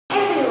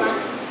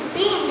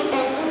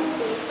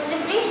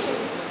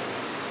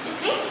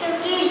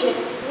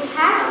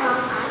have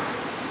among us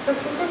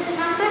Professor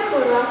Sunandar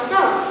Kora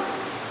sir.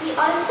 We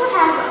also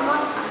have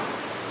among us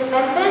the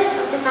members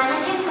of the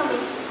Managing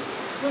Committee,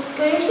 Ms.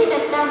 Girishi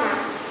Datta ma'am,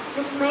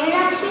 Ms.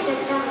 Mayurakshi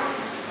Datta ma'am,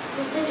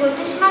 Mr.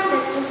 Jyotishman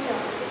Datta sir,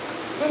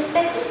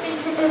 respected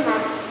Principal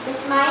ma'am, Ms.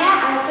 Maya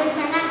Alfred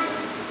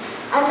Fernandez,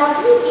 our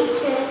lovely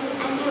teachers,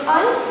 and you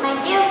all, my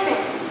dear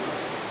friends.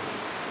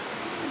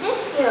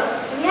 This year,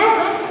 we are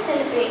going to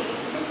celebrate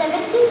the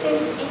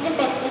 75th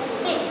Independence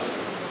Day.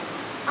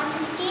 On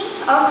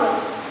 15th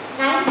August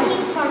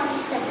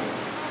 1947,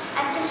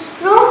 at the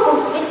stroke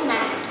of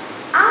midnight,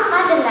 our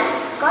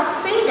motherland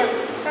got freedom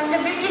from the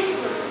British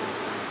rule.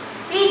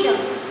 Freedom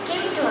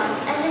came to us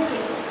as a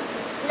gift.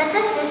 Let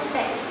us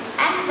respect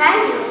and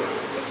value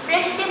this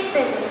precious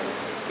present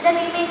so that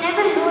we may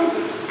never lose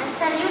it, and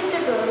salute to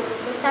those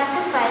who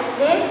sacrificed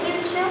their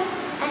future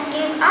and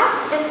gave us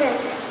the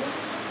present.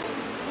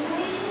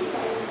 Innovation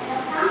Cell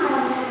at Assam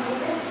Government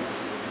University.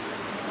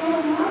 There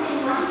is more than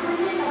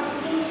 100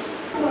 applications.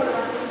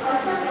 Program is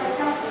also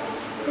consulted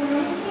to the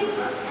Ministry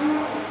of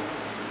MSF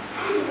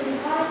and is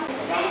involved in the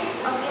strength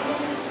of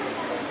unity.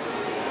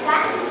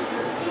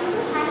 Gandhiji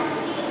single